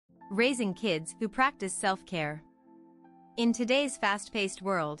Raising kids who practice self-care. In today's fast-paced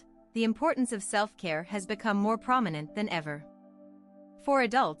world, the importance of self-care has become more prominent than ever. For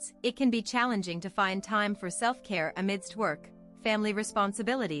adults, it can be challenging to find time for self-care amidst work, family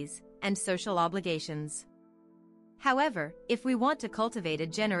responsibilities, and social obligations. However, if we want to cultivate a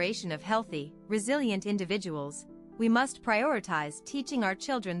generation of healthy, resilient individuals, we must prioritize teaching our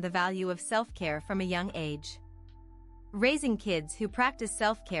children the value of self-care from a young age. Raising kids who practice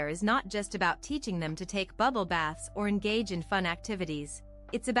self-care is not just about teaching them to take bubble baths or engage in fun activities.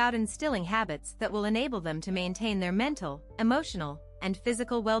 It's about instilling habits that will enable them to maintain their mental, emotional, and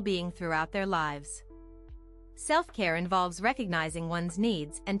physical well-being throughout their lives. Self-care involves recognizing one's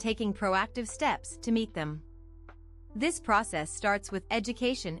needs and taking proactive steps to meet them. This process starts with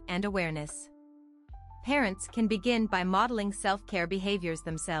education and awareness. Parents can begin by modeling self-care behaviors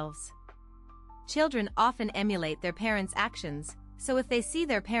themselves. Children often emulate their parents' actions, so if they see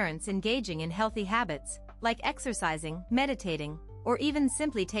their parents engaging in healthy habits, like exercising, meditating, or even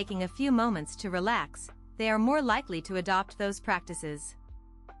simply taking a few moments to relax, they are more likely to adopt those practices.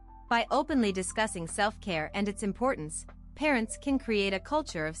 By openly discussing self-care and its importance, parents can create a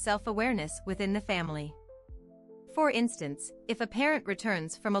culture of self-awareness within the family. For instance, if a parent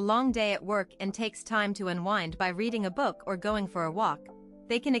returns from a long day at work and takes time to unwind by reading a book or going for a walk,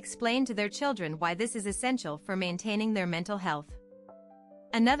 they can explain to their children why this is essential for maintaining their mental health.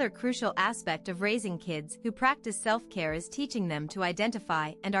 Another crucial aspect of raising kids who practice self-care is teaching them to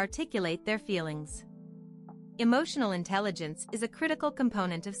identify and articulate their feelings. Emotional intelligence is a critical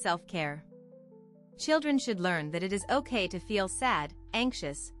component of self-care. Children should learn that it is okay to feel sad,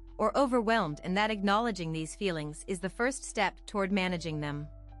 anxious, or overwhelmed, and that acknowledging these feelings is the first step toward managing them.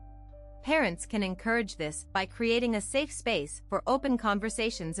 Parents can encourage this by creating a safe space for open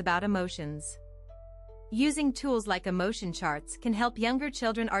conversations about emotions. Using tools like emotion charts can help younger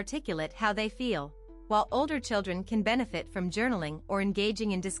children articulate how they feel, while older children can benefit from journaling or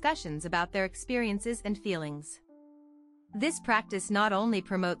engaging in discussions about their experiences and feelings. This practice not only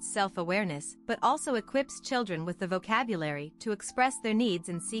promotes self-awareness but also equips children with the vocabulary to express their needs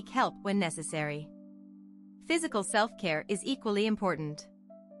and seek help when necessary. Physical self-care is equally important.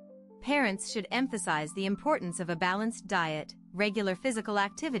 Parents should emphasize the importance of a balanced diet, regular physical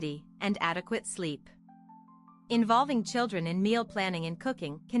activity, and adequate sleep. Involving children in meal planning and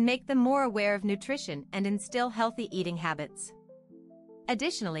cooking can make them more aware of nutrition and instill healthy eating habits.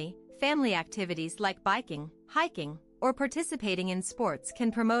 Additionally, family activities like biking, hiking, or participating in sports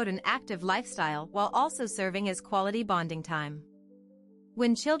can promote an active lifestyle while also serving as quality bonding time.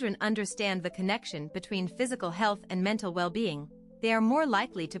 When children understand the connection between physical health and mental well-being, they are more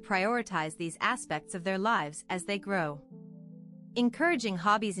likely to prioritize these aspects of their lives as they grow. Encouraging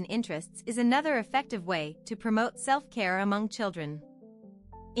hobbies and interests is another effective way to promote self-care among children.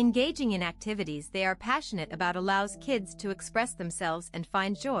 Engaging in activities they are passionate about allows kids to express themselves and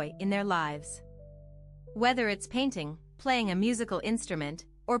find joy in their lives. Whether it's painting, playing a musical instrument,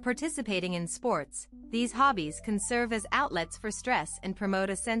 or participating in sports, these hobbies can serve as outlets for stress and promote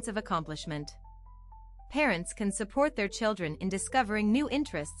a sense of accomplishment. Parents can support their children in discovering new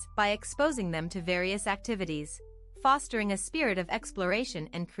interests by exposing them to various activities, fostering a spirit of exploration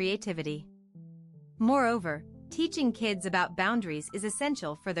and creativity. Moreover, teaching kids about boundaries is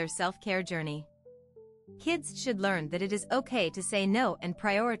essential for their self-care journey. Kids should learn that it is okay to say no and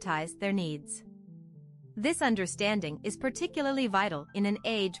prioritize their needs. This understanding is particularly vital in an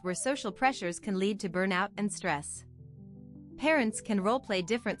age where social pressures can lead to burnout and stress. Parents can role-play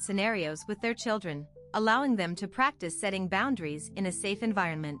different scenarios with their children, allowing them to practice setting boundaries in a safe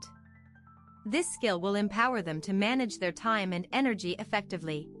environment. This skill will empower them to manage their time and energy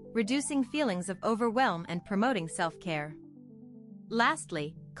effectively, reducing feelings of overwhelm and promoting self-care.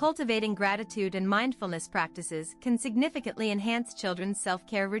 Lastly, cultivating gratitude and mindfulness practices can significantly enhance children's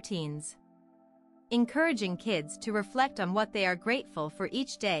self-care routines. Encouraging kids to reflect on what they are grateful for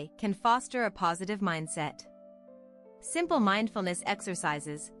each day can foster a positive mindset. Simple mindfulness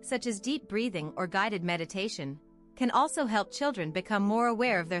exercises, such as deep breathing or guided meditation, can also help children become more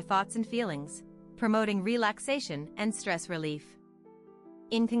aware of their thoughts and feelings, promoting relaxation and stress relief.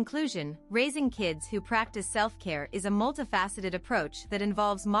 In conclusion, raising kids who practice self-care is a multifaceted approach that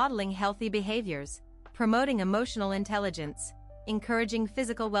involves modeling healthy behaviors, promoting emotional intelligence, encouraging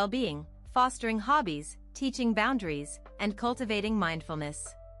physical well-being, fostering hobbies, teaching boundaries, and cultivating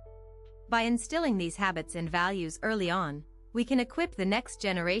mindfulness. By instilling these habits and values early on, we can equip the next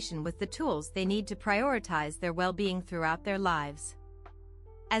generation with the tools they need to prioritize their well-being throughout their lives.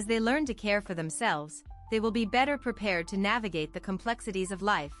 As they learn to care for themselves, they will be better prepared to navigate the complexities of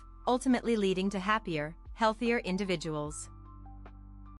life, ultimately leading to happier, healthier individuals.